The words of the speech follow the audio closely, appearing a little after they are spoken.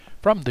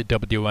From the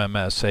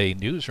WMSA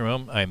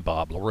Newsroom, I'm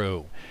Bob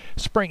LaRue.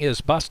 Spring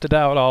is busted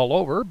out all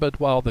over, but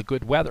while the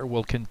good weather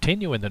will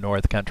continue in the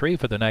North Country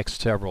for the next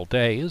several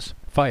days,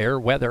 fire,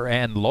 weather,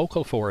 and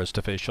local forest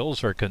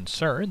officials are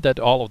concerned that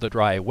all of the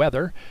dry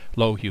weather,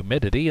 low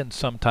humidity, and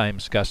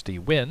sometimes gusty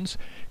winds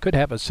could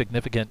have a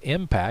significant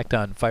impact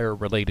on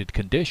fire-related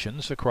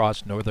conditions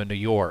across northern New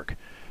York.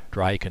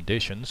 Dry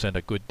conditions and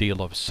a good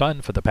deal of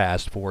sun for the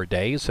past 4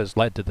 days has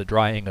led to the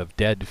drying of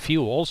dead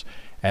fuels,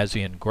 as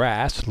in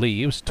grass,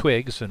 leaves,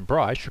 twigs, and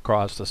brush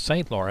across the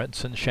St.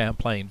 Lawrence and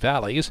Champlain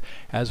valleys,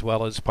 as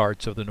well as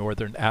parts of the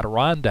northern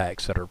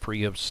Adirondacks that are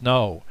free of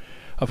snow.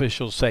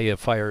 Officials say if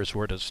fires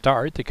were to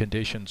start, the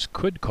conditions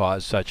could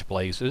cause such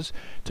blazes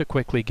to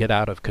quickly get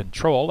out of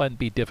control and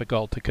be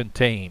difficult to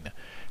contain.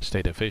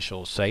 State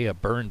officials say a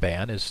burn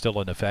ban is still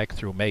in effect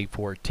through May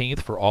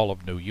 14th for all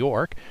of New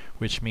York,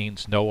 which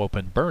means no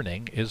open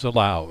burning is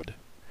allowed.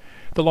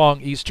 The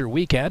long Easter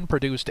weekend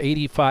produced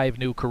 85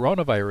 new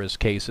coronavirus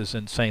cases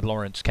in St.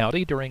 Lawrence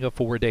County during a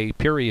 4-day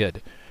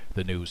period.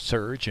 The new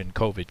surge in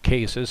COVID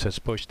cases has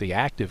pushed the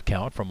active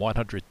count from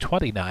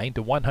 129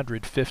 to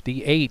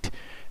 158,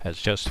 as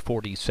just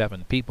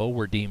 47 people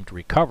were deemed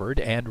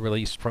recovered and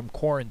released from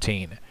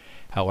quarantine.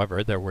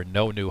 However, there were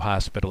no new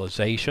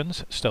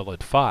hospitalizations, still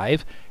at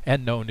 5,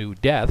 and no new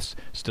deaths,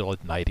 still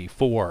at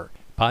 94.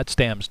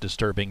 Potsdam's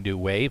disturbing new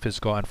wave has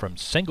gone from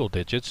single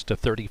digits to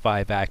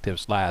 35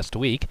 actives last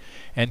week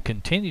and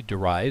continued to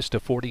rise to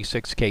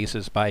 46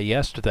 cases by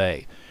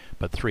yesterday.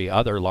 But 3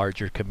 other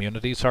larger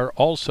communities are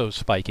also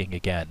spiking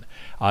again.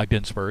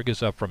 Ogdensburg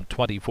is up from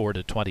 24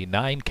 to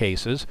 29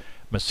 cases,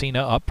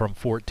 Messina up from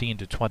 14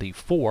 to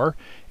 24,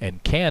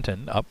 and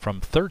Canton up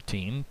from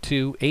 13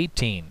 to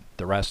 18.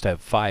 The rest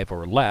have 5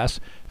 or less.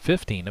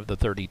 15 of the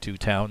 32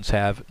 towns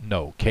have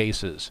no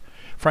cases.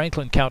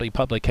 Franklin County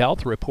Public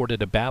Health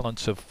reported a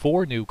balance of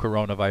 4 new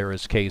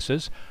coronavirus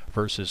cases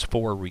versus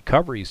 4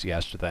 recoveries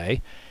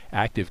yesterday.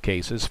 Active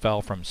cases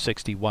fell from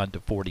 61 to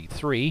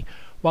 43,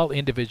 while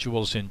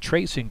individuals in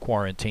tracing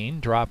quarantine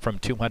dropped from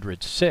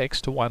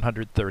 206 to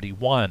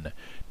 131.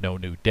 No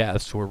new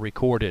deaths were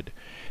recorded.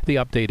 The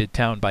updated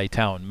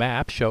town-by-town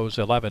map shows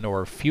 11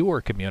 or fewer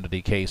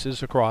community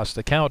cases across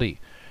the county.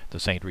 The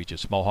St.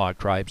 Regis Mohawk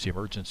Tribe's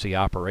Emergency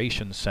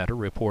Operations Center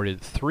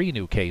reported 3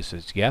 new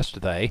cases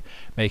yesterday,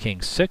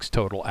 making 6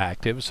 total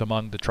actives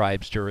among the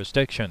tribe's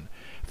jurisdiction.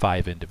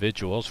 5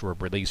 individuals were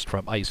released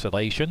from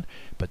isolation,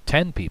 but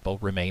 10 people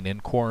remain in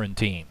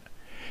quarantine.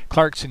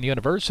 Clarkson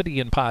University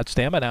in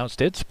Potsdam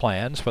announced its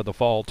plans for the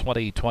fall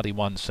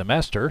 2021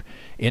 semester,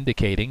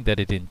 indicating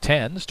that it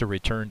intends to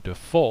return to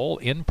full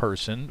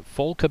in-person,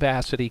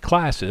 full-capacity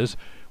classes,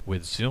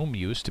 with Zoom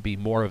use to be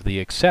more of the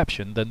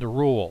exception than the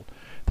rule.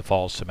 The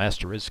fall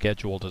semester is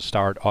scheduled to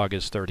start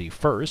August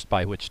 31st,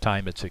 by which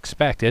time it's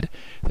expected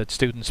that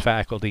students,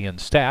 faculty, and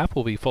staff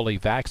will be fully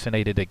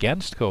vaccinated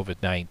against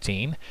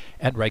COVID-19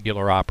 and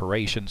regular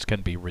operations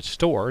can be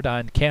restored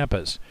on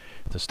campus.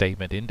 The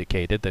statement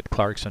indicated that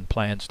Clarkson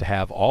plans to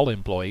have all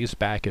employees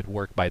back at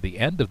work by the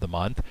end of the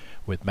month,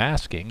 with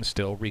masking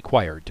still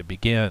required to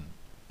begin.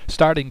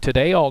 Starting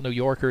today, all New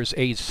Yorkers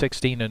aged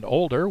 16 and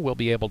older will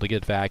be able to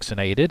get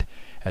vaccinated.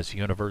 As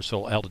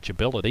universal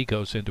eligibility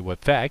goes into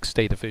effect,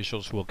 state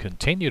officials will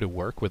continue to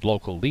work with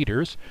local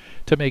leaders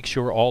to make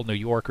sure all New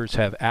Yorkers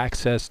have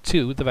access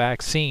to the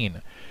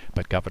vaccine.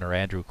 But Governor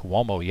Andrew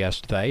Cuomo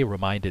yesterday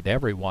reminded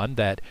everyone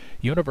that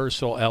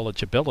universal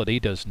eligibility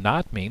does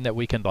not mean that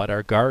we can let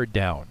our guard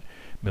down.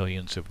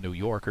 Millions of New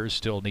Yorkers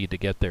still need to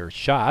get their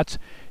shots.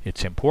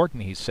 It's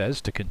important, he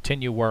says, to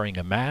continue wearing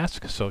a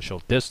mask,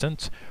 social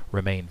distance,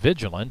 remain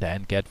vigilant,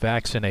 and get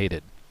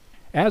vaccinated.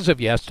 As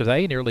of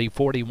yesterday, nearly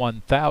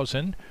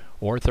 41,000,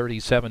 or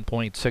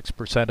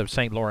 37.6% of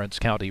St. Lawrence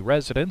County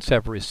residents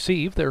have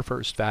received their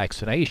first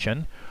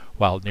vaccination,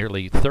 while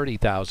nearly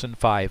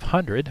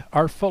 30,500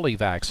 are fully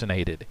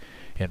vaccinated.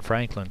 In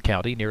Franklin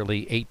County,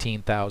 nearly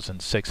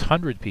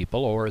 18,600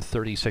 people, or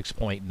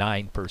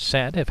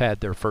 36.9%, have had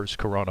their first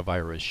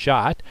coronavirus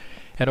shot,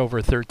 and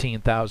over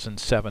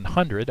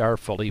 13,700 are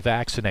fully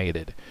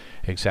vaccinated.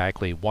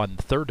 Exactly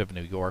 1/3 of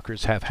New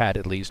Yorkers have had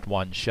at least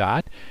one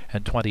shot,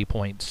 and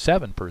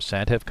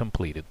 20.7% have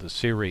completed the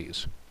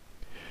series.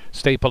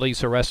 State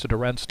police arrested a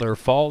Rensselaer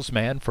Falls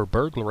man for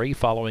burglary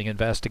following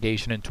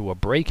investigation into a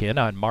break-in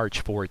on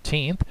March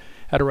 14th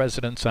at a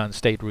residence on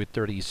State Route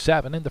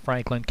 37 in the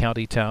Franklin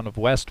County town of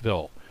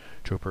Westville.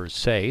 Troopers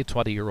say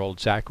 20-year-old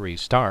Zachary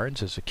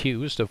Starnes is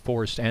accused of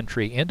forced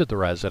entry into the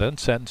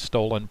residence and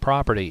stolen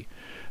property.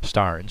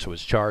 Starnes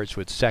was charged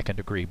with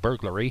second-degree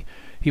burglary.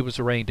 He was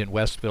arraigned in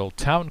Westville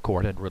Town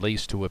Court and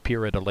released to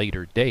appear at a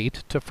later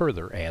date to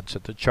further answer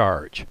the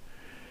charge.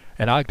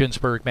 An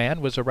Ogdensburg man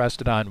was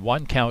arrested on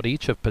 1 count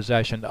each of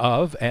possession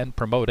of and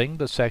promoting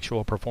the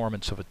sexual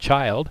performance of a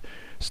child.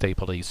 State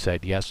police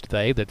said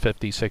yesterday that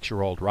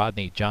 56-year-old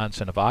Rodney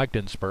Johnson of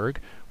Ogdensburg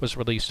was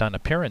released on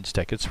appearance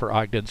tickets for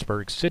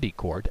Ogdensburg City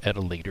Court at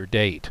a later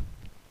date.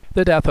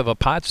 The death of a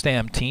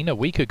Potsdam teen a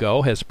week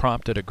ago has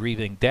prompted a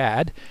grieving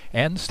dad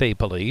and state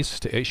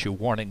police to issue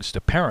warnings to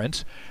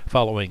parents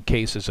following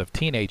cases of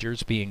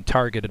teenagers being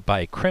targeted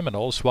by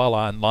criminals while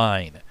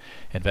online.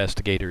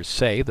 Investigators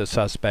say the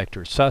suspect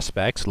or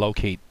suspects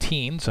locate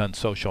teens on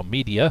social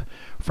media,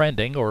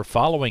 friending or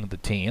following the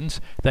teens,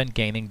 then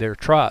gaining their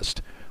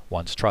trust.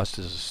 Once trust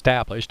is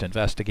established,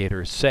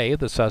 investigators say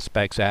the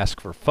suspects ask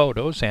for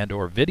photos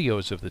and/or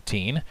videos of the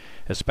teen,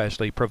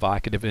 especially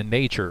provocative in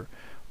nature.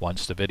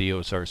 Once the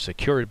videos are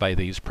secured by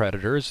these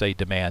predators, they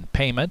demand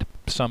payment,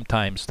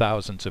 sometimes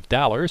thousands of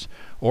dollars,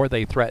 or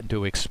they threaten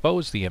to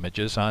expose the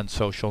images on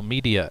social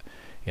media.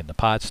 In the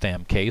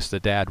Potsdam case,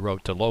 the dad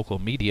wrote to local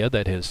media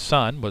that his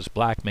son was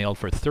blackmailed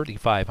for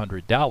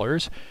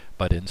 $3,500,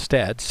 but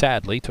instead,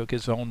 sadly, took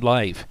his own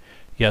life.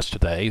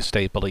 Yesterday,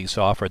 state police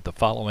offered the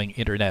following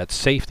internet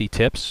safety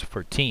tips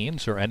for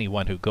teens or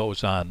anyone who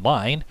goes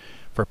online.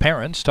 For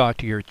parents, talk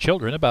to your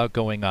children about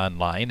going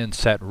online and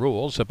set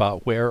rules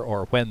about where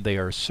or when they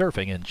are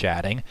surfing and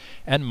chatting,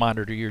 and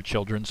monitor your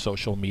children's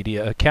social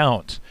media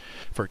accounts.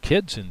 For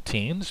kids and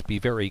teens, be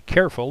very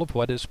careful of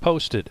what is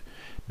posted.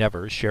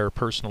 Never share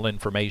personal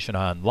information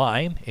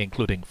online,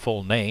 including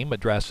full name,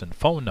 address, and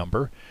phone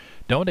number.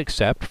 Don't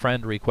accept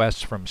friend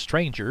requests from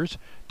strangers.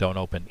 Don't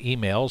open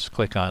emails,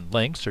 click on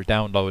links, or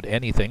download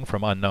anything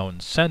from unknown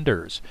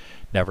senders.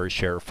 Never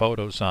share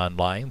photos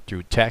online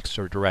through text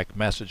or direct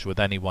message with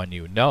anyone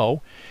you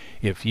know.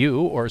 If you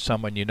or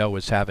someone you know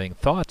is having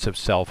thoughts of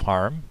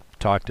self-harm,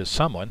 talk to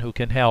someone who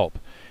can help.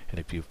 And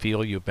if you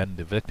feel you've been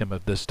the victim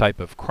of this type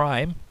of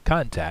crime,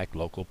 contact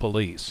local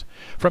police.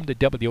 From the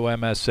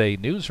WMSA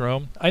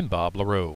Newsroom, I'm Bob LaRue.